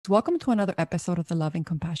Welcome to another episode of the Love and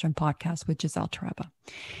Compassion Podcast with Giselle Tareba.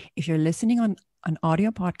 If you're listening on an audio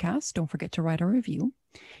podcast, don't forget to write a review.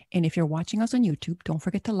 And if you're watching us on YouTube, don't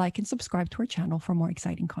forget to like and subscribe to our channel for more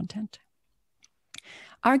exciting content.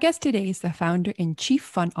 Our guest today is the founder and chief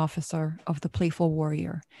fun officer of the Playful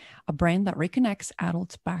Warrior, a brand that reconnects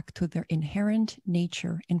adults back to their inherent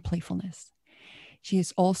nature and playfulness. She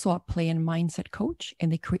is also a play and mindset coach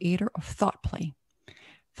and the creator of ThoughtPlay.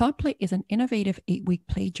 ThoughtPlay is an innovative 8-week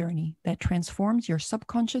play journey that transforms your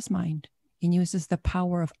subconscious mind and uses the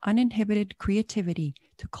power of uninhibited creativity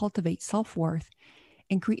to cultivate self-worth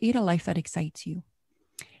and create a life that excites you.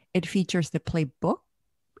 It features the playbook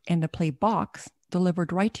and the play box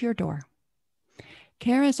delivered right to your door.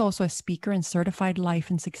 Kara is also a speaker and certified life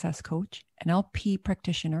and success coach, an LP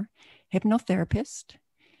practitioner, hypnotherapist,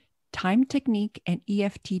 time technique, and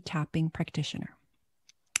EFT tapping practitioner.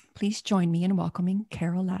 Please join me in welcoming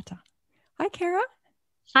Kara Latta. Hi, Kara.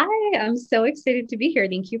 Hi, I'm so excited to be here.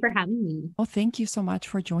 Thank you for having me. Oh, thank you so much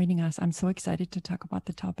for joining us. I'm so excited to talk about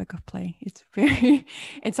the topic of play.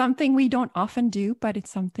 It's something we don't often do, but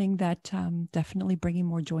it's something that definitely bringing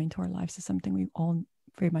more joy into our lives is something we all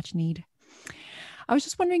very much need. I was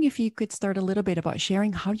just wondering if you could start a little bit about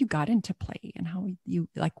sharing how you got into play and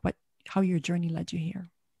how your journey led you here.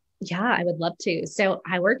 Yeah, I would love to. So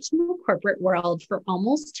I worked in the corporate world for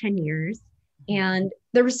almost 10 years, and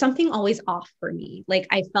there was something always off for me. Like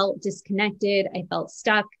I felt disconnected. I felt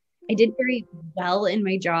stuck. I did very well in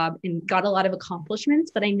my job and got a lot of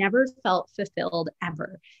accomplishments, but I never felt fulfilled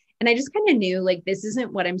ever. And I just kind of knew like, this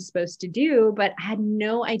isn't what I'm supposed to do, but I had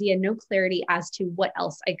no idea, no clarity as to what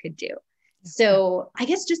else I could do. So I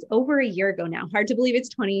guess just over a year ago now, hard to believe it's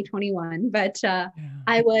 2021, but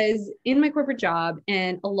I was in my corporate job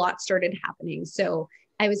and a lot started happening. So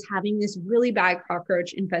I was having this really bad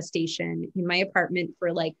cockroach infestation in my apartment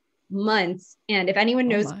for like months. And if anyone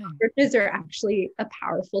knows, cockroaches are actually a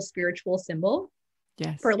powerful spiritual symbol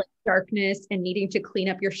for like darkness and needing to clean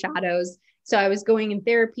up your shadows. So I was going in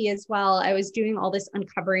therapy as well. I was doing all this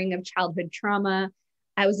uncovering of childhood trauma.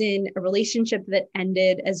 I was in a relationship that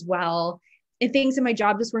ended as well. And things in my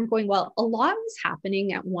job just weren't going well. A lot was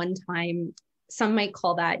happening at one time. Some might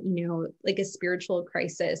call that, like a spiritual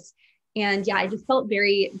crisis. And yeah, I just felt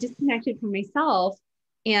very disconnected from myself.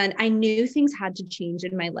 And I knew things had to change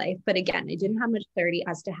in my life. But again, I didn't have much clarity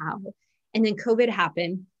as to how. And then COVID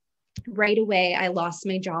happened. Right away, I lost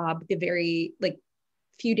my job the very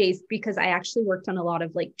few days because I actually worked on a lot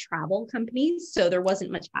of like travel companies. So there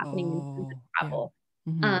wasn't much happening in terms of travel.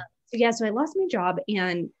 Mm-hmm. So I lost my job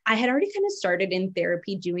and I had already kind of started in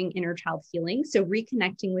therapy doing inner child healing. So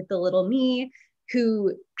reconnecting with the little me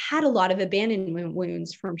who had a lot of abandonment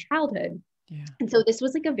wounds from childhood. Yeah. And so this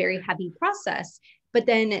was like a very heavy process. But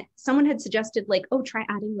then someone had suggested like, oh, try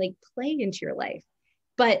adding like play into your life.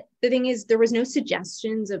 But the thing is, there was no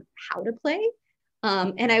suggestions of how to play.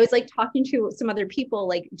 And I was like talking to some other people,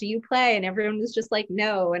 like, do you play? And everyone was just like,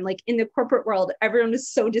 no. And like in the corporate world, everyone was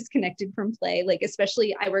so disconnected from play. Like,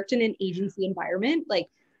 especially I worked in an agency environment. Like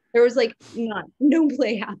there was like no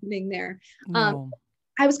play happening there. No.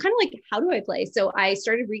 I was kind of like, how do I play? So I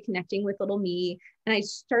started reconnecting with little me and I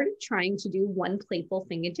started trying to do one playful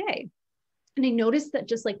thing a day. And I noticed that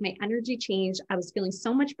just like my energy changed. I was feeling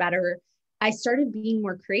so much better. I started being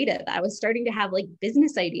more creative. I was starting to have like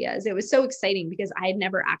business ideas. It was so exciting because I had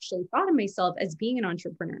never actually thought of myself as being an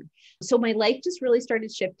entrepreneur. So my life just really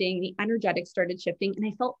started shifting. The energetics started shifting and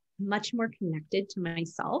I felt much more connected to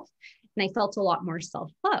myself. And I felt a lot more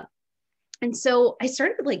self-love. And so I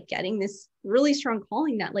started like getting this really strong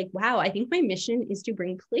calling that like, wow, I think my mission is to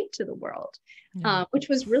bring play to the world, which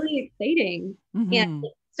was really exciting. Mm-hmm. And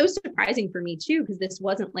so surprising for me too, because this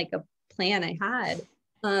wasn't like a plan I had.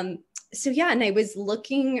 And I was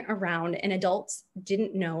looking around and adults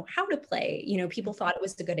didn't know how to play. People thought it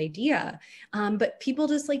was a good idea, but people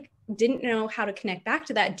just like didn't know how to connect back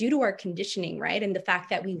to that due to our conditioning, right? And the fact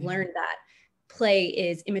that we learned that play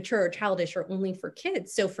is immature or childish or only for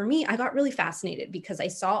kids. So for me, I got really fascinated because I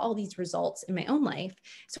saw all these results in my own life.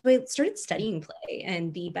 So I started studying play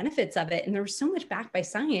and the benefits of it. And there was so much backed by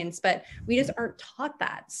science, but we just aren't taught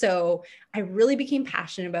that. So I really became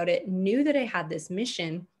passionate about it, knew that I had this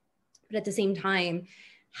mission, but at the same time,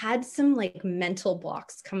 had some like mental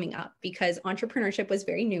blocks coming up because entrepreneurship was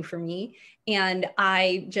very new for me. And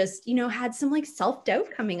I just, had some like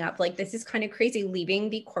self-doubt coming up. Like, this is kind of crazy leaving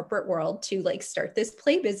the corporate world to like start this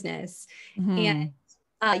play business. Mm-hmm.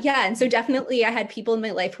 And so definitely I had people in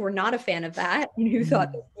my life who were not a fan of that and who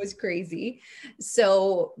thought this was crazy.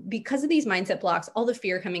 So because of these mindset blocks, all the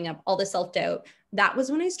fear coming up, all the self-doubt, that was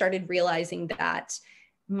when I started realizing that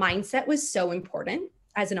mindset was so important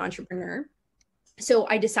as an entrepreneur. So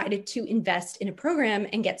I decided to invest in a program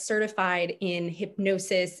and get certified in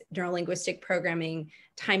hypnosis, neurolinguistic programming,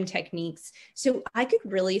 time techniques. So I could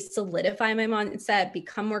really solidify my mindset,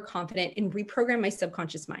 become more confident, and reprogram my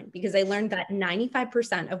subconscious mind, because I learned that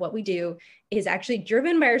 95% of what we do is actually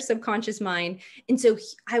driven by our subconscious mind. And so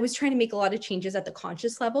I was trying to make a lot of changes at the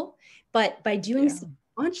conscious level, but by doing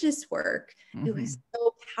subconscious work, it was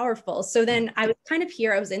so powerful. So then I was kind of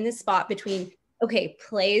here, I was in this spot between, okay,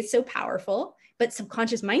 play is so powerful, but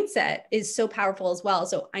subconscious mindset is so powerful as well.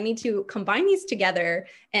 So I need to combine these together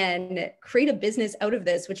and create a business out of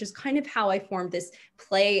this, which is kind of how I formed this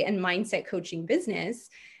play and mindset coaching business.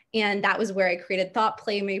 And that was where I created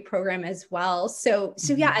ThoughtPlay, my program as well. So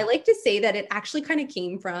yeah, I like to say that it actually kind of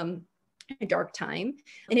came from a dark time.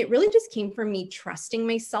 And it really just came from me trusting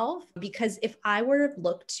myself, because if I were to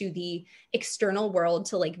look to the external world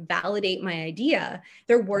to like validate my idea,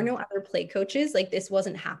 there were no other play coaches. Like this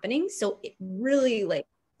wasn't happening. So it really like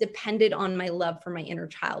depended on my love for my inner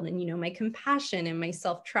child and, you know, my compassion and my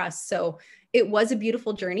self-trust. So it was a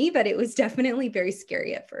beautiful journey, but it was definitely very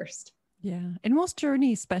scary at first. Yeah. And most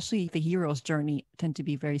journeys, especially the hero's journey, tend to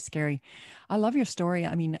be very scary. I love your story.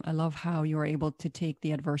 I mean, I love how you were able to take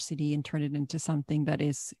the adversity and turn it into something that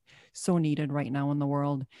is so needed right now in the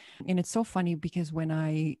world. And it's so funny because when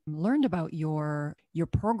I learned about your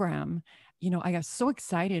program, you know, I got so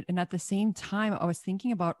excited. And at the same time, I was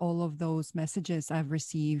thinking about all of those messages I've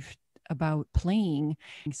received about playing.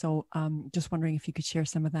 So just wondering if you could share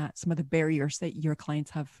some of that, some of the barriers that your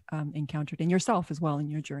clients have encountered, and yourself as well in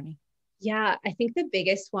your journey. Yeah, I think the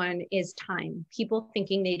biggest one is time. People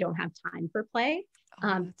thinking they don't have time for play.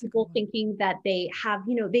 People thinking that they have,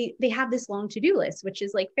 you know, they have this long to-do list, which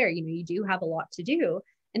is like fair. You know, you do have a lot to do.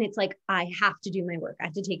 And it's like, I have to do my work. I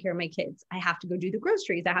have to take care of my kids. I have to go do the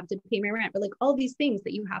groceries. I have to pay my rent, or like all these things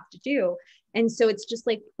that you have to do. And so it's just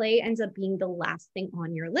like play ends up being the last thing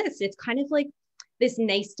on your list. It's kind of like this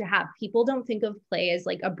nice to have. People don't think of play as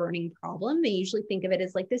like a burning problem. They usually think of it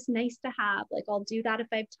as like this nice to have, like I'll do that if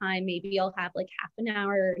I have time. Maybe I'll have like half an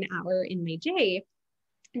hour in my day.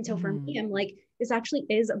 And so for me, I'm like, this actually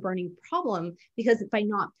is a burning problem, because by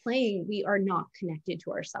not playing, we are not connected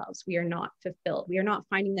to ourselves. We are not fulfilled. We are not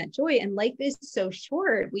finding that joy. And life is so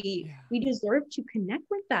short. We deserve to connect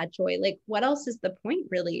with that joy. Like, what else is the point,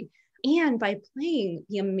 really? And by playing,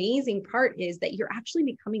 the amazing part is that you're actually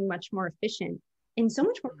becoming much more efficient and so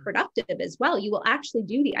much more productive as well. You will actually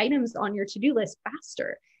do the items on your to-do list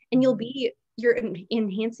faster, and you're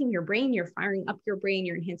enhancing your brain, you're firing up your brain,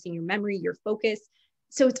 you're enhancing your memory, your focus.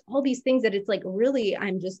 So it's all these things that it's like, really,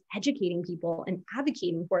 I'm just educating people and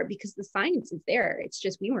advocating for it, because the science is there. It's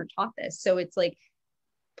just, we weren't taught this. So it's like,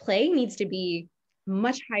 play needs to be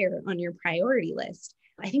much higher on your priority list.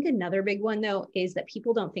 I think another big one though, is that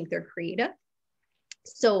people don't think they're creative.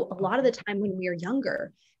 So a lot of the time when we are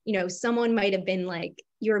younger, you know, someone might have been like,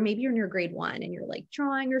 maybe you're in your grade 1 and you're like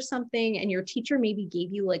drawing or something, and your teacher maybe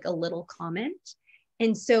gave you like a little comment.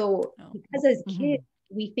 And so because as kids,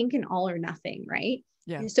 we think in all or nothing, right?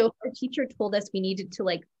 Yeah. And so if our teacher told us we needed to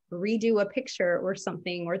like redo a picture or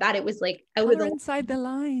something, or that it was like out of the inside the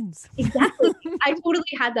lines. Exactly. I totally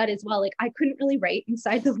had that as well. Like I couldn't really write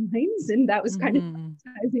inside the lines, and that was kind of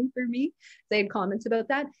traumatizing for me. They had comments about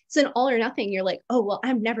that. So in all or nothing, you're like, oh, well,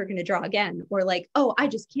 I'm never going to draw again. Or like, oh, I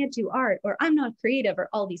just can't do art, or I'm not creative, or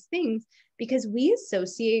all these things, because we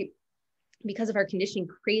associate, because of our conditioning,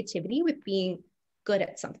 creativity with being good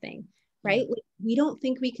at something, right? Like, we don't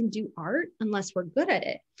think we can do art unless we're good at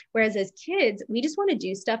it. Whereas as kids, we just want to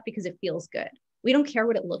do stuff because it feels good. We don't care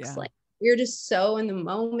what it looks like. We're just so in the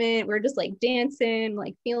moment. We're just like dancing,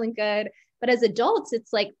 like feeling good. But as adults,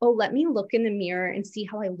 it's like, oh, let me look in the mirror and see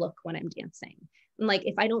how I look when I'm dancing. And like,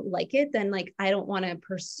 if I don't like it, then like, I don't want to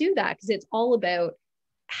pursue that, because it's all about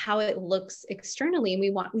how it looks externally. And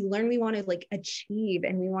we learn we want to like achieve,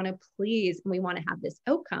 and we want to please, and we want to have this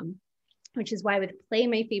outcome, which is why with play,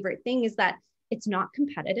 my favorite thing is that it's not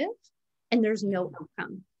competitive and there's no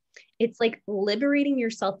outcome. It's like liberating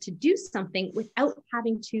yourself to do something without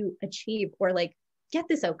having to achieve or like get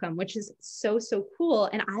this outcome, which is so, so cool.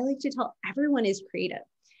 And I like to tell everyone is creative.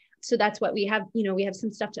 So that's what we have, you know, we have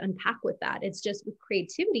some stuff to unpack with that. It's just with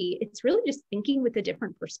creativity, it's really just thinking with a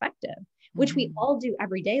different perspective, which we all do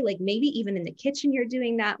every day. Like maybe even in the kitchen, you're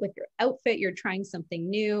doing that with your outfit, you're trying something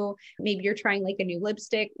new. Maybe you're trying like a new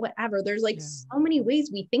lipstick, whatever. There's like so many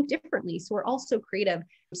ways we think differently. So we're also creative.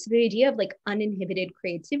 So the idea of like uninhibited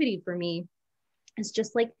creativity for me is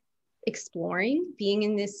just like exploring, being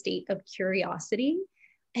in this state of curiosity.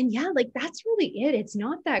 And yeah, like that's really it. It's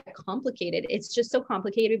not that complicated. It's just so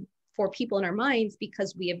complicated for people in our minds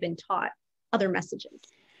because we have been taught other messages.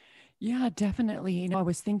 Yeah, definitely. I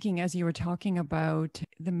was thinking as you were talking about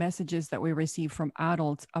the messages that we receive from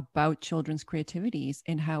adults about children's creativities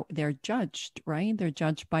and how they're judged, right? They're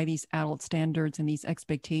judged by these adult standards and these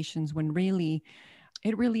expectations when really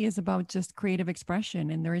it really is about just creative expression,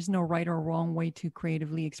 and there is no right or wrong way to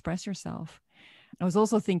creatively express yourself. I was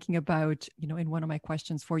also thinking about, in one of my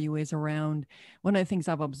questions for you is around one of the things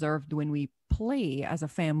I've observed when we play as a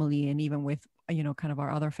family and even with, kind of our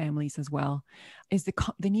other families as well, is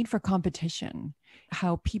the need for competition,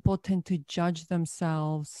 how people tend to judge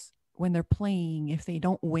themselves when they're playing if they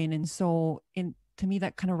don't win. And so to me,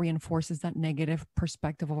 that kind of reinforces that negative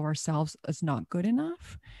perspective of ourselves as not good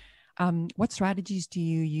enough. What strategies do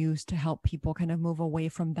you use to help people kind of move away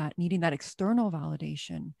from that, needing that external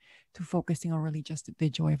validation to focusing on really just the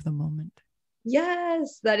joy of the moment?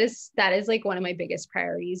 Yes, that is like one of my biggest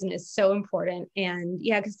priorities and is so important. And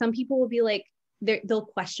yeah, because some people will be like, they'll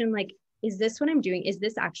question like, is this what I'm doing? Is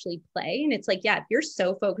this actually play? And it's like, yeah, if you're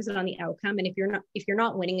so focused on the outcome, and if you're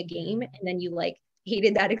not winning a game, and then you like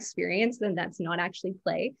hated that experience, then that's not actually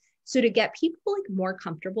play. So to get people like more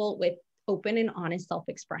comfortable with open and honest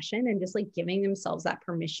self-expression and just like giving themselves that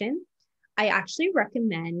permission, I actually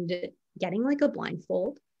recommend getting like a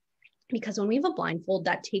blindfold, because when we have a blindfold,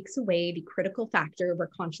 that takes away the critical factor of our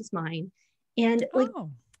conscious mind. And like, Oh,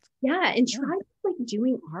 yeah, and yeah. try like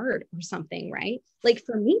doing art or something, right? Like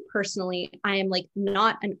for me personally, I am like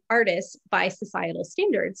not an artist by societal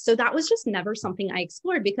standards. So that was just never something I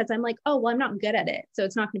explored, because I'm like, oh, well, I'm not good at it, so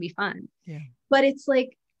it's not going to be fun. Yeah. But it's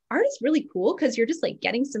like, art is really cool because you're just like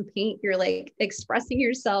getting some paint, you're like expressing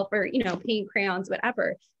yourself, or, paint, crayons,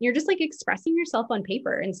 whatever. You're just like expressing yourself on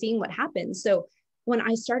paper and seeing what happens. So when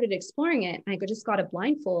I started exploring it, I just got a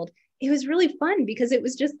blindfold. It was really fun because it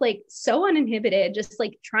was just like so uninhibited, just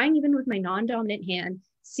like trying even with my non-dominant hand,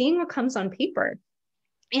 seeing what comes on paper.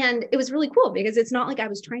 And it was really cool because it's not like I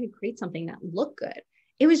was trying to create something that looked good.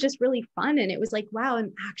 It was just really fun. And it was like, wow,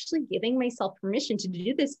 I'm actually giving myself permission to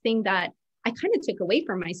do this thing that I kind of took away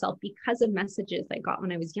from myself because of messages I got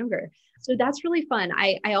when I was younger. So that's really fun.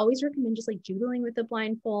 I always recommend just like doodling with a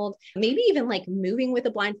blindfold, maybe even like moving with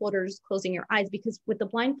a blindfold or just closing your eyes, because with the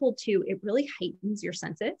blindfold too, it really heightens your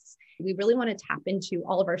senses. We really want to tap into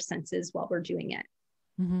all of our senses while we're doing it.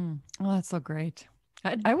 Mm-hmm. Oh, that's so great.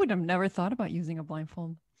 I would have never thought about using a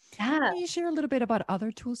blindfold. Yeah. Can you share a little bit about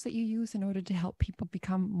other tools that you use in order to help people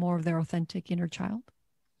become more of their authentic inner child?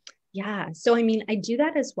 Yeah. So, I mean, I do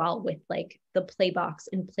that as well with like the play box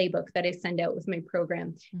and playbook that I send out with my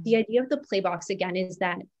program. The Mm-hmm. idea of the play box, again, is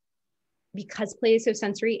that because play is so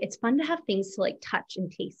sensory, it's fun to have things to like touch and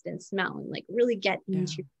taste and smell and like really get Yeah.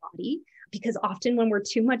 into your body. Because often when we're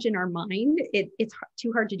too much in our mind, it's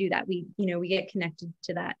too hard to do that. We get connected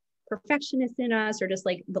to that perfectionist in us, or just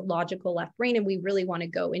like the logical left brain. And we really want to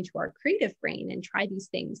go into our creative brain and try these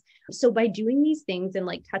things. So by doing these things and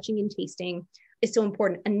like touching and tasting is so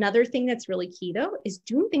important. Another thing that's really key though, is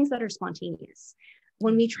doing things that are spontaneous.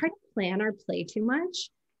 When we try to plan our play too much,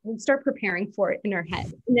 we'll start preparing for it in our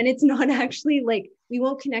head. And then it's not actually like, we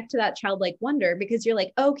won't connect to that childlike wonder, because you're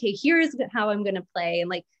like, okay, here's how I'm going to play. And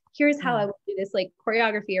like, here's how I will do this like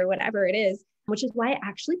choreography or whatever it is, which is why I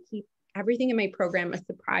actually keep everything in my program a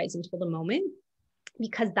surprise until the moment,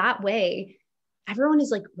 because that way everyone is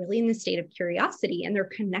like really in the state of curiosity and they're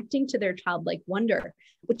connecting to their childlike wonder,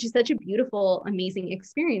 which is such a beautiful, amazing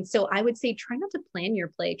experience. So I would say try not to plan your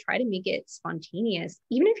play, try to make it spontaneous.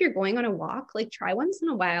 Even if you're going on a walk, like try once in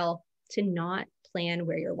a while to not plan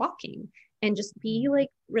where you're walking and just be like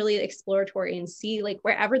really exploratory and see like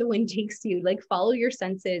wherever the wind takes you, like follow your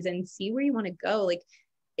senses and see where you want to go. Like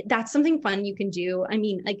that's something fun you can do. I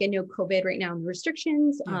mean, like I know COVID right now, the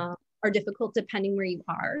restrictions are difficult depending where you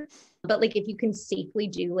are. But like if you can safely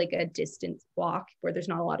do like a distance walk where there's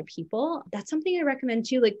not a lot of people, that's something I recommend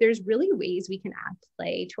too. Like there's really ways we can add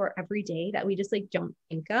play to our everyday that we just like don't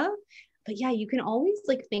think of. But yeah, you can always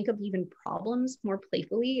like think of even problems more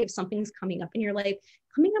playfully. If something's coming up in your life,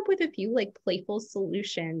 coming up with a few like playful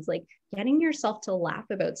solutions, like getting yourself to laugh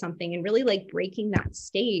about something and really like breaking that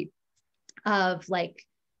state of like,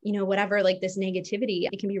 whatever, like this negativity,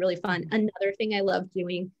 it can be really fun. Another thing I love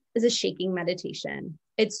doing is a shaking meditation.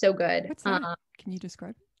 It's so good. What's that? Can you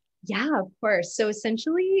describe it? Yeah, of course. So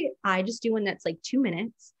essentially, I just do one that's like 2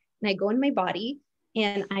 minutes, and I go in my body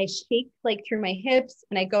and I shake like through my hips,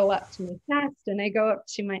 and I go up to my chest, and I go up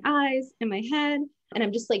to my eyes and my head, and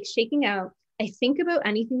I'm just like shaking out. I think about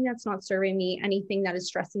anything that's not serving me, anything that is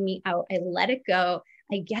stressing me out. I let it go.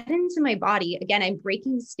 I get into my body. Again, I'm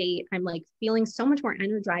breaking state. I'm like feeling so much more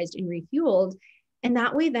energized and refueled. And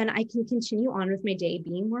that way, then I can continue on with my day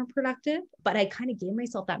being more productive, but I kind of gave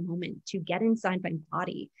myself that moment to get inside my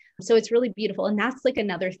body. So it's really beautiful. And that's like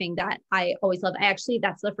another thing that I always love. That's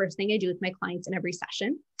the first thing I do with my clients in every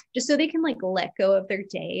session, just so they can like let go of their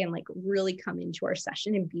day and like really come into our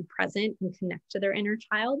session and be present and connect to their inner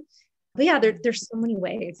child. But yeah, there's so many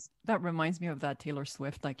ways. That reminds me of that Taylor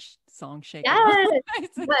Swift like song "Shake It Off." Yes,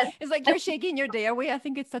 yes. It's like you're shaking your day away. I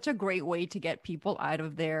think it's such a great way to get people out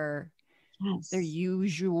of their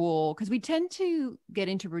usual, because we tend to get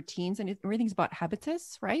into routines and everything's about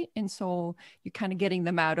habitus, right? And so you're kind of getting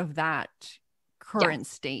them out of that current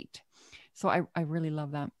state. So I really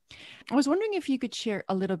love that. I was wondering if you could share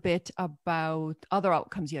a little bit about other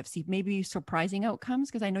outcomes you have seen, maybe surprising outcomes,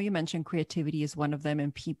 because I know you mentioned creativity is one of them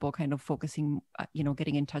and people kind of focusing,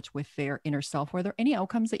 getting in touch with their inner self. Were there any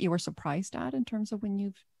outcomes that you were surprised at in terms of when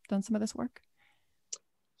you've done some of this work?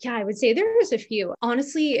 Yeah, I would say there's a few.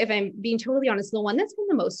 Honestly, if I'm being totally honest, the one that's been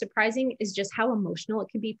the most surprising is just how emotional it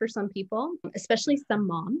can be for some people, especially some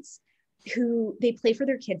moms who they play for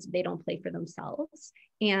their kids, but they don't play for themselves.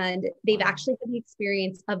 And they've actually had the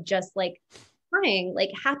experience of just like crying, like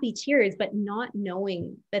happy tears, but not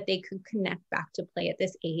knowing that they could connect back to play at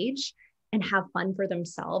this age and have fun for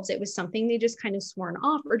themselves. It was something they just kind of sworn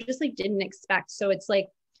off or just like didn't expect. So it's like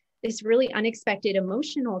this really unexpected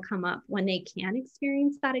emotion will come up when they can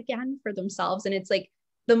experience that again for themselves. And it's like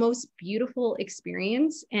the most beautiful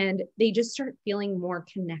experience. And they just start feeling more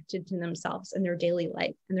connected to themselves and their daily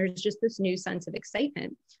life. And there's just this new sense of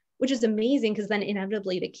excitement, which is amazing because then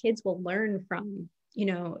inevitably the kids will learn from,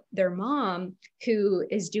 their mom who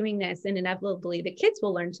is doing this, and inevitably the kids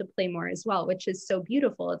will learn to play more as well, which is so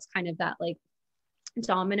beautiful. It's kind of that like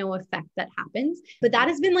domino effect that happens. But that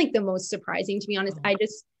has been like the most surprising, to be honest.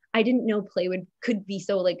 I didn't know play could be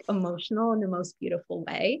so like emotional in the most beautiful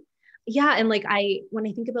way. Yeah. And like, when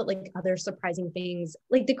I think about like other surprising things,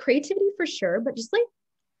 like the creativity for sure, but just like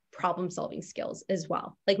problem solving skills as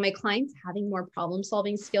well. Like my clients having more problem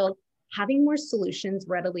solving skills, having more solutions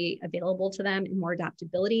readily available to them and more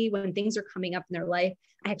adaptability when things are coming up in their life.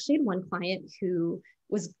 I actually had one client who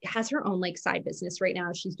has her own like side business right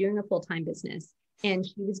now. She's doing a full-time business and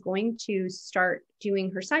she was going to start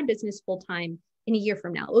doing her side business full-time in a year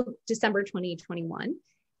from now, December 2021.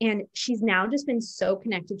 And she's now just been so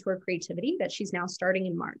connected to her creativity that she's now starting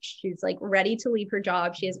in March. She's like ready to leave her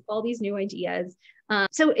job. She has all these new ideas.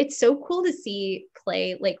 So it's so cool to see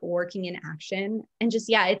play like working in action and just,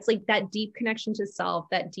 it's like that deep connection to self,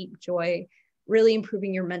 that deep joy, really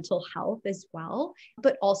improving your mental health as well,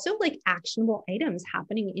 but also like actionable items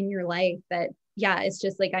happening in your life that, it's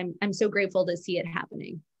just like, I'm so grateful to see it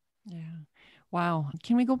happening. Yeah. Wow.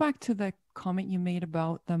 Can we go back to the comment you made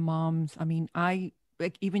about the moms? I mean,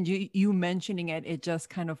 like even you mentioning it, it just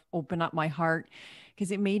kind of opened up my heart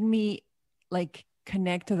because it made me like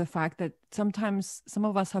connect to the fact that sometimes some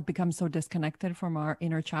of us have become so disconnected from our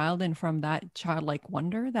inner child and from that childlike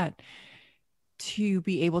wonder that to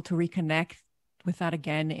be able to reconnect with that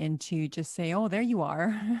again and to just say, oh, there you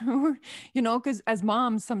are, because as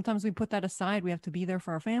moms, sometimes we put that aside. We have to be there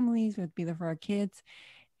for our families. We have to be there for our kids.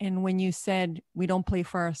 And when you said we don't play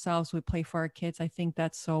for ourselves, we play for our kids, I think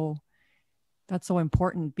that's so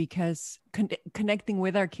important because connecting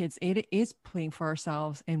with our kids, it is playing for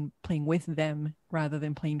ourselves and playing with them rather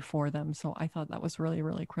than playing for them. So I thought that was really,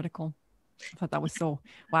 really critical. I thought that was so,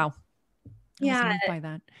 wow. I was moved by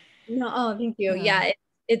that. No, oh, thank you. Yeah,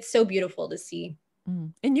 it's so beautiful to see.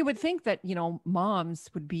 And you would think that, moms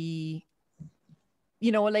would be,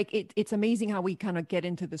 like it's amazing how we kind of get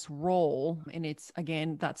into this role. And it's,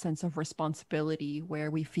 again, that sense of responsibility where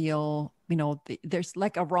we feel, there's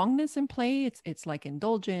like a wrongness in play. It's like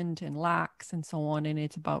indulgent and lax and so on. And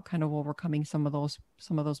it's about kind of overcoming some of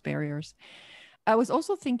those barriers. I was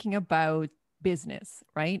also thinking about business,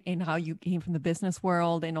 right? And how you came from the business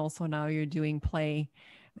world and also now you're doing play.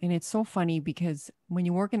 And it's so funny because when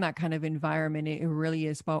you work in that kind of environment, it really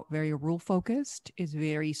is about very rule focused. It's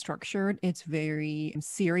very structured. It's very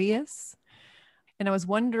serious. And I was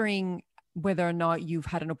wondering whether or not you've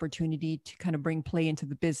had an opportunity to kind of bring play into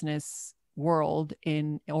the business world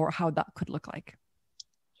or how that could look like.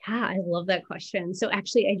 Yeah, I love that question. So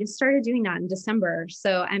actually, I just started doing that in December.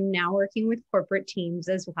 So I'm now working with corporate teams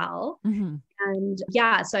as well. Mm-hmm. And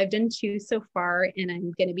so I've done 2 so far, and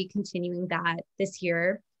I'm going to be continuing that this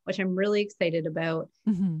year, which I'm really excited about.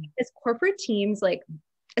 Mm-hmm. Because corporate teams, like,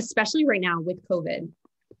 especially right now with COVID,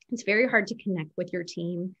 it's very hard to connect with your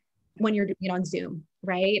team when you're doing it on Zoom,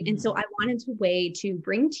 right? Mm-hmm. And so I wanted a way to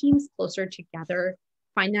bring teams closer together,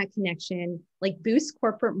 find that connection, like boost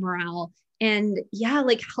corporate morale, and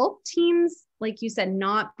like help teams, like you said,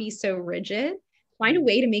 not be so rigid find a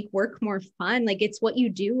way to make work more fun. Like it's what you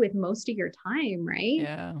do with most of your time, right?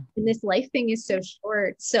 Yeah. And this life thing is so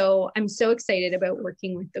short. So I'm so excited about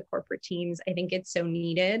working with the corporate teams. I think it's so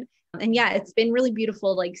needed. And yeah, it's been really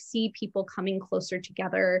beautiful, like see people coming closer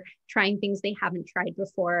together, trying things they haven't tried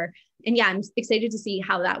before. And yeah, I'm excited to see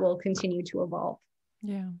how that will continue to evolve.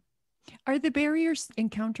 Yeah. Are the barriers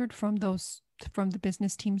encountered from the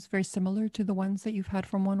business teams very similar to the ones that you've had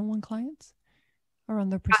from one-on-one clients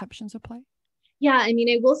around their perceptions of play? Yeah, I mean,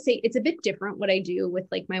 I will say it's a bit different what I do with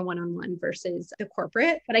like my one-on-one versus the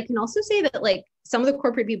corporate, but I can also say that like some of the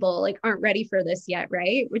corporate people like aren't ready for this yet,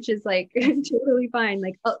 right? Which is like totally fine.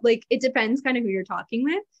 Like it depends kind of who you're talking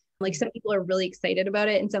with. Like some people are really excited about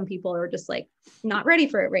it and some people are just like not ready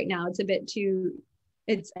for it right now.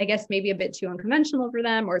 It's I guess maybe a bit too unconventional for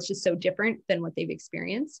them, or it's just so different than what they've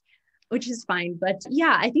experienced, which is fine. But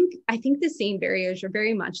yeah, I think the same barriers are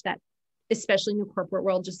very much that, especially in the corporate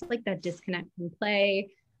world, just like that disconnect from play,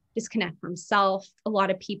 disconnect from self. A lot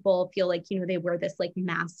of people feel like, they wear this like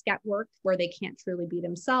mask at work where they can't truly be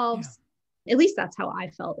themselves. Yeah. At least that's how I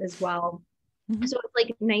felt as well. Mm-hmm. So it's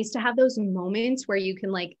like nice to have those moments where you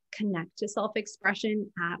can like connect to self-expression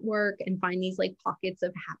at work and find these like pockets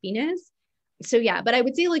of happiness. So yeah, but I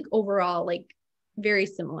would say like overall, like very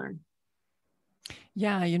similar.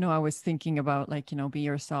 Yeah, I was thinking about like, be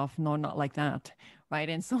yourself. No, not like that. Right.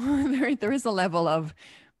 And so there is a level of,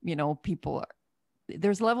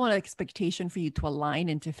 there's a level of expectation for you to align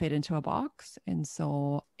and to fit into a box. And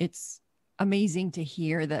so it's amazing to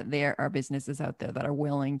hear that there are businesses out there that are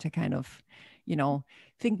willing to kind of,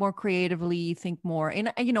 think more creatively, think more.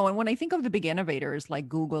 And, and when I think of the big innovators like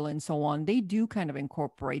Google and so on, they do kind of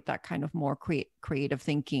incorporate that kind of more creative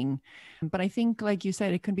thinking. But I think, like you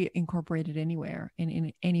said, it can be incorporated anywhere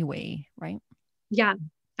in any way, right? Yeah,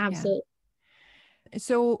 absolutely. Yeah.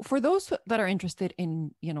 So for those that are interested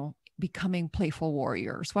in, becoming playful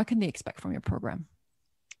warriors, what can they expect from your program?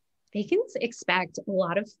 They can expect a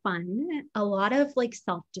lot of fun, a lot of like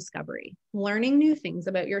self-discovery, learning new things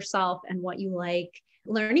about yourself and what you like,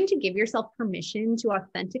 learning to give yourself permission to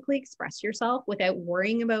authentically express yourself without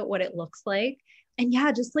worrying about what it looks like. And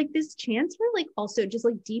yeah, just like this chance for like also just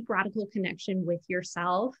like deep radical connection with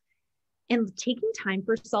yourself and taking time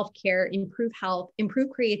for self-care, improve health, improve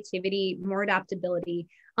creativity, more adaptability,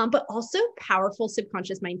 but also powerful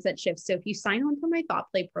subconscious mindset shifts. So if you sign on for my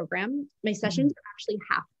ThoughtPlay program, my sessions are actually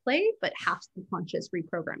half play, but half subconscious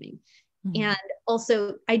reprogramming. Mm-hmm. And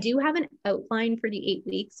also I do have an outline for the 8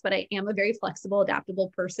 weeks, but I am a very flexible,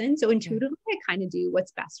 adaptable person. So intuitively, I kind of do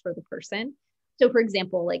what's best for the person. So for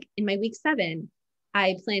example, like in my week 7,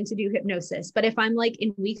 I plan to do hypnosis, but if I'm like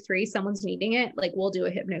in week 3, someone's needing it, like we'll do a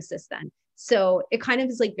hypnosis then. So it kind of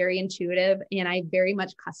is like very intuitive and I very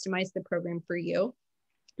much customize the program for you.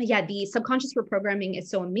 But yeah, the subconscious reprogramming is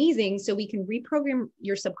so amazing. So we can reprogram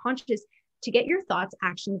your subconscious to get your thoughts,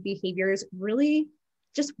 actions, behaviors really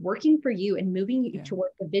just working for you and moving you toward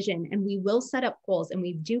the vision. And we will set up goals and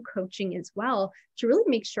we do coaching as well to really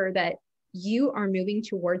make sure that you are moving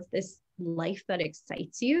towards this life that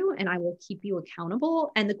excites you, and I will keep you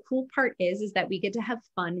accountable. And the cool part is that we get to have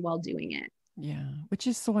fun while doing it. Yeah, which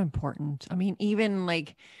is so important. I mean, even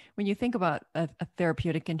like when you think about a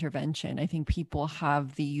therapeutic intervention, I think people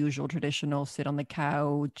have the usual traditional sit on the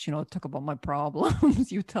couch, talk about my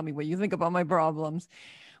problems. You tell me what you think about my problems.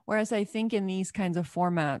 Whereas I think in these kinds of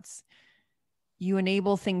formats, you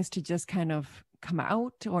enable things to just kind of come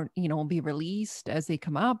out or, be released as they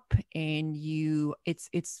come up. And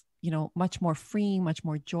it's much more free, much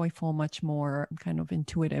more joyful, much more kind of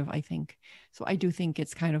intuitive, I think. So I do think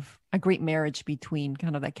it's kind of a great marriage between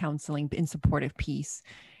kind of that counseling and supportive piece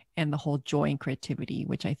and the whole joy and creativity,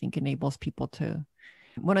 which I think enables people to,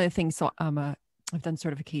 one of the things, so I've done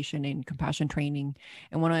certification in compassion training.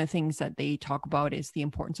 And one of the things that they talk about is the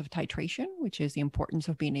importance of titration, which is the importance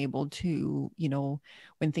of being able to,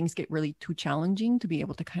 when things get really too challenging, to be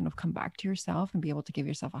able to kind of come back to yourself and be able to give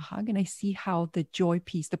yourself a hug. And I see how the joy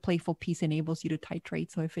piece, the playful piece enables you to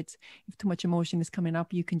titrate. So if too much emotion is coming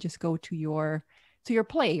up, you can just go to your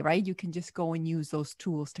play, right? You can just go and use those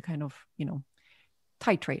tools to kind of,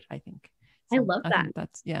 titrate, I think. So I love that.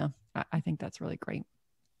 I think that's really great.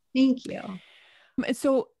 Thank you.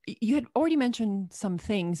 So you had already mentioned some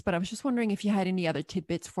things, but I was just wondering if you had any other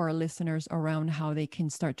tidbits for our listeners around how they can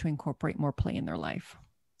start to incorporate more play in their life.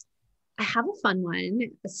 I have a fun one.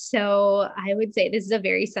 So I would say this is a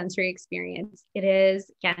very sensory experience. It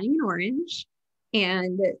is getting an orange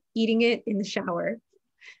and eating it in the shower.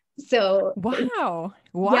 So wow,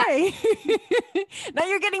 why? Yeah. Now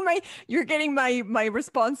you're getting my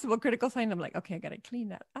responsible critical sign. I'm like, okay, I got to clean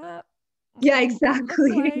that up. Yeah,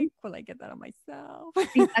 exactly. Like, will I get that on myself?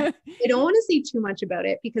 Exactly. I don't want to say too much about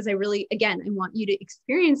it because I really, again, I want you to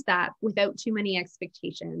experience that without too many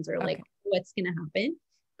expectations or like what's going to happen.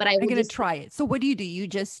 But I'm going to try it. So what do?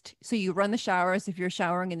 So you run the showers if you're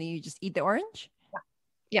showering and then you just eat the orange?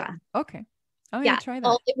 Yeah. Okay. I'm going to try that.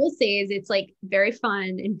 All I will say is it's like very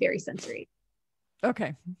fun and very sensory.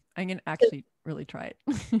 Okay. I'm going to actually really try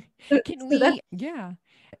it. Can we? Yeah.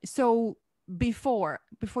 So before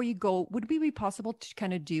you go, would it be possible to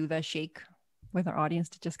kind of do the shake with our audience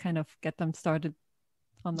to just kind of get them started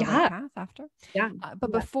on the right path after? Yeah.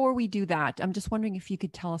 But before we do that, I'm just wondering if you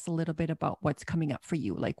could tell us a little bit about what's coming up for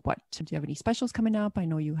you. Like do you have any specials coming up? I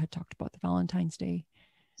know you had talked about the Valentine's Day.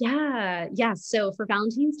 Yeah. So for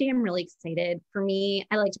Valentine's Day, I'm really excited. For me,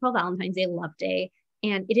 I like to call Valentine's Day Love Day.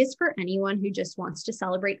 And it is for anyone who just wants to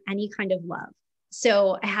celebrate any kind of love.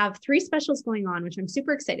 So I have 3 specials going on, which I'm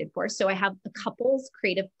super excited for. So I have a couples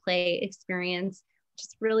creative play experience, which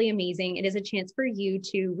is really amazing. It is a chance for you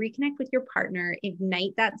to reconnect with your partner,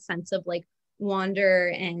 ignite that sense of like wonder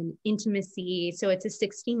and intimacy. So it's a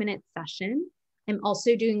 60-minute session. I'm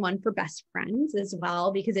also doing one for best friends as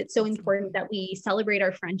well, because it's so important that we celebrate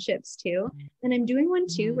our friendships too. And I'm doing one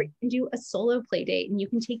too, where you can do a solo play date and you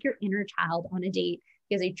can take your inner child on a date,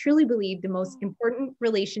 because I truly believe the most important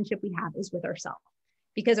relationship we have is with ourselves,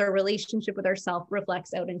 because our relationship with ourselves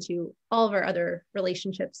reflects out into all of our other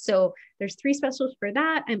relationships. So there's 3 specials for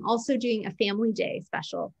that. I'm also doing a family day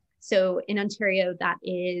special. So in Ontario, that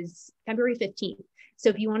is February 15th. So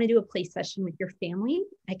if you want to do a play session with your family,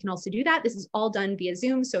 I can also do that. This is all done via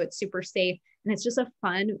Zoom, so it's super safe. And it's just a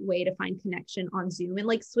fun way to find connection on Zoom and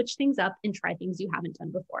like switch things up and try things you haven't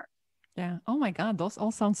done before. Yeah. Oh my God. Those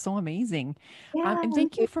all sound so amazing. Yeah. And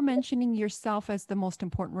thank you for mentioning yourself as the most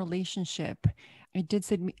important relationship. It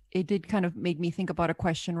did kind of make me think about a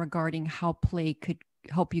question regarding how play could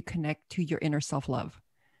help you connect to your inner self-love.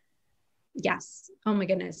 Yes. Oh my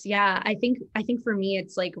goodness. Yeah. I think for me,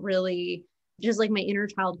 it's like really just like my inner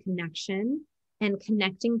child connection and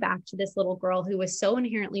connecting back to this little girl who was so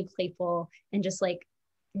inherently playful and just like,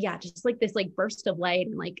 yeah, just like this like burst of light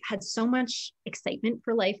and like had so much excitement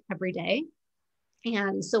for life every day.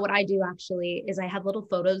 And so what I do actually is I have little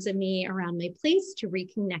photos of me around my place to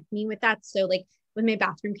reconnect me with that. So like with my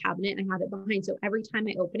bathroom cabinet, I have it behind. So every time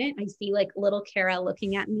I open it, I see like little Kara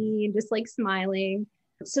looking at me and just like smiling.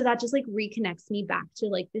 So that just like reconnects me back to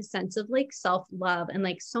like this sense of like self-love and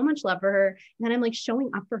like so much love for her. And then I'm like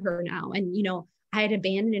showing up for her now. And, you know, I had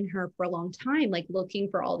abandoned her for a long time, like looking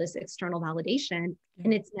for all this external validation.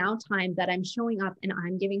 And it's now time that I'm showing up and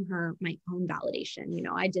I'm giving her my own validation. You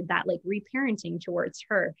know, I did that like reparenting towards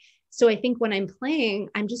her. So I think when I'm playing,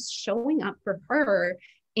 I'm just showing up for her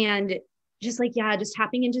and just like, yeah, just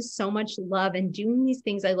tapping into so much love and doing these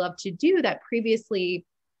things I love to do that previously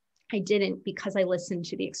I didn't, because I listened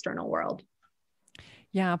to the external world.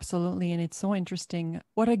 Yeah, absolutely. And it's so interesting.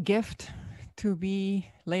 What a gift to be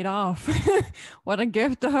laid off. What a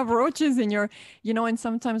gift to have roaches in your, and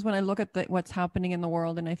sometimes when I look at what's happening in the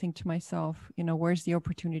world and I think to myself, where's the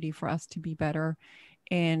opportunity for us to be better?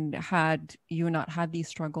 And had you not had these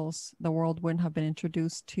struggles, the world wouldn't have been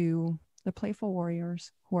introduced to the playful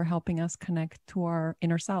warriors who are helping us connect to our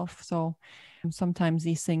inner self. So sometimes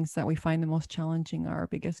these things that we find the most challenging are our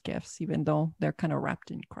biggest gifts, even though they're kind of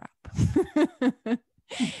wrapped in crap.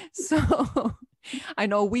 So I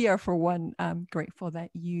know we are, for one, grateful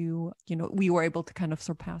that we were able to kind of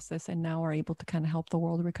surpass this and now are able to kind of help the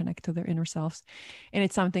world reconnect to their inner selves. And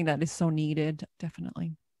it's something that is so needed,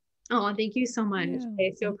 definitely. Oh, thank you so much. Yeah.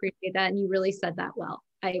 I so appreciate that. And you really said that well.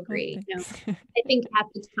 I agree. Oh, I think at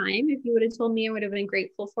the time, if you would have told me, I would have been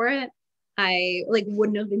grateful for it. I like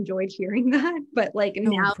wouldn't have enjoyed hearing that, but like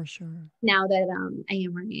now, for sure. Now that I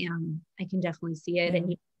am where I am, I can definitely see it. Yeah.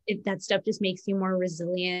 And that stuff just makes you more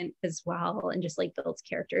resilient as well, and just like builds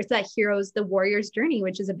character. It's that the warrior's journey,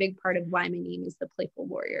 which is a big part of why my name is the Playful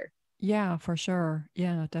Warrior. Yeah, for sure.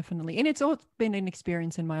 Yeah, definitely. And it's all been an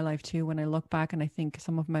experience in my life too. When I look back and I think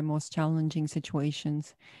some of my most challenging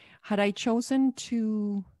situations, had I chosen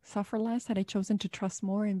to suffer less, had I chosen to trust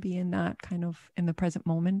more and be in that kind of in the present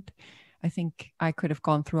moment, I think I could have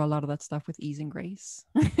gone through a lot of that stuff with ease and grace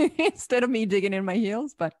instead of me digging in my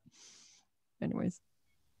heels. But anyways,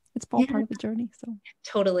 it's all part of the journey. So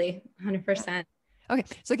totally, 100%. Okay.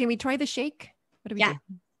 So can we try the shake? What do we do?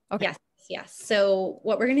 Okay. Yes. So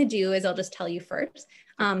what we're going to do is I'll just tell you first.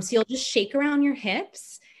 So you'll just shake around your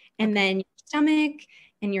hips and then your stomach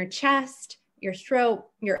and your chest, your throat,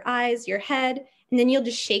 your eyes, your head, and then you'll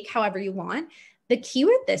just shake however you want. The key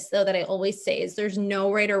with this, though, that I always say is there's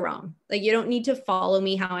no right or wrong. Like you don't need to follow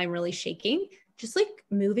me how I'm really shaking. Just like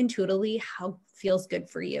move intuitively how feels good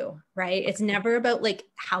for you, right? It's never about like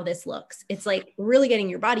how this looks. It's like really getting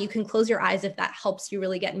your body. You can close your eyes if that helps you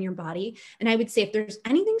really get in your body. And I would say if there's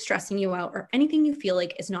anything stressing you out or anything you feel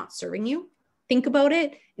like is not serving you, think about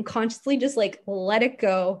it and consciously just like let it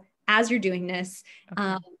go as you're doing this.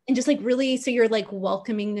 And just like really, so you're like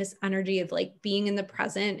welcoming this energy of like being in the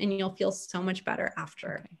present, and you'll feel so much better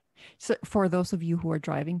after. Okay. So for those of you who are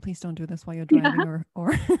driving, please don't do this while you're driving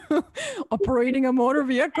or operating a motor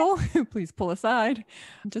vehicle. Please pull aside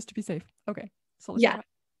just to be safe. Okay. So let's try.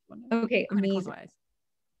 Okay. Amazing.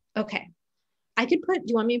 Okay. Do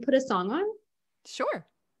you want me to put a song on? Sure.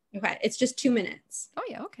 Okay. It's just 2 minutes. Oh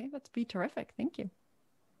yeah. Okay. That's be terrific. Thank you.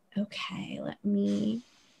 Okay. Let me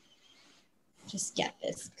just get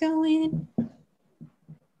this going.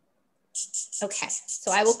 Okay.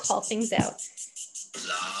 So I will call things out.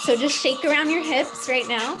 So just shake around your hips right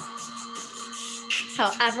now.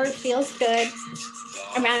 However feels good.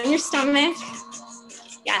 Around your stomach.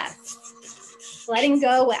 Yes. Letting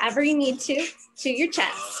go whatever you need to your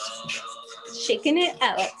chest. Shaking it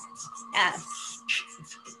out. Yes.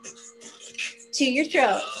 To your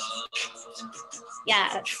throat.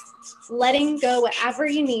 Yes. Letting go whatever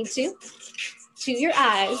you need to your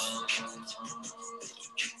eyes.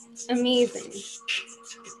 Amazing.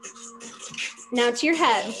 Now to your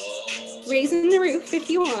head. Raising the roof if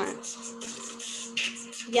you want.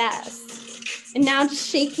 Yes. And now just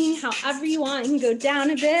shaking however you want. You can go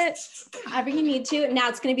down a bit, however you need to. And now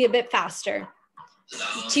it's going to be a bit faster.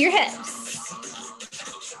 To your hips.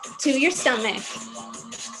 To your stomach.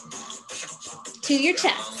 To your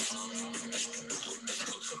chest.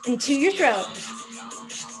 And to your throat.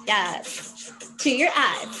 Yes. To your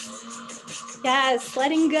eyes. Yes.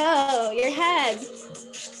 Letting go. Your head.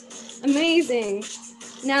 Amazing.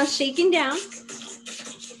 Now shaking down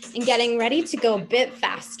and getting ready to go a bit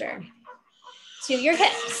faster. To your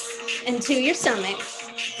hips and to your stomach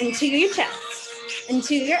and to your chest and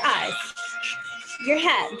to your eyes, your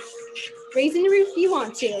head. Raising the roof if you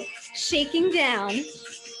want to. Shaking down.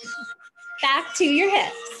 Back to your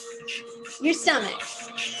hips, your stomach,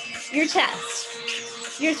 your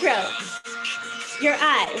chest, your throat, your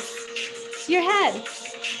eyes, your head.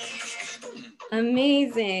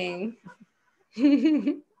 Amazing.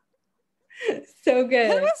 So good.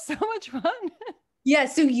 That was so much fun. Yeah.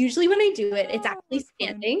 So usually when I do it, it's actually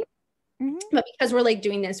standing. But because we're like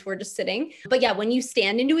doing this, we're just sitting. But yeah, when you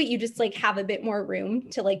stand into it, you just like have a bit more room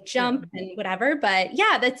to like jump and whatever. But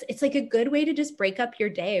yeah, it's like a good way to just break up your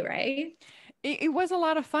day, right? It was a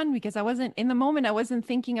lot of fun because I wasn't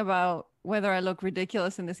thinking about whether I look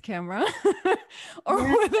ridiculous in this camera or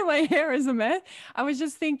whether my hair is a mess. I was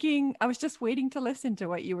just waiting to listen to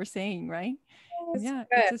what you were saying, right? Yeah,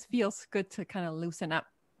 it just feels good to kind of loosen up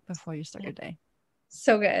before you start your day.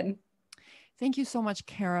 So good. Thank you so much,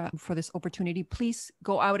 Kara, for this opportunity. Please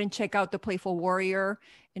go out and check out the Playful Warrior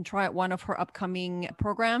and try out one of her upcoming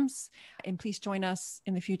programs. And please join us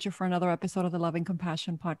in the future for another episode of the Love and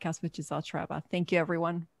Compassion podcast with Giselle Treva. Thank you,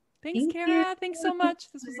 everyone. Thanks, Kara. Thanks so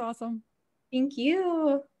much. This was awesome. Thank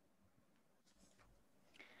you.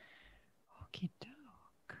 Okie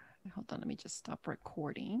doke. Hold on. Let me just stop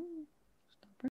recording.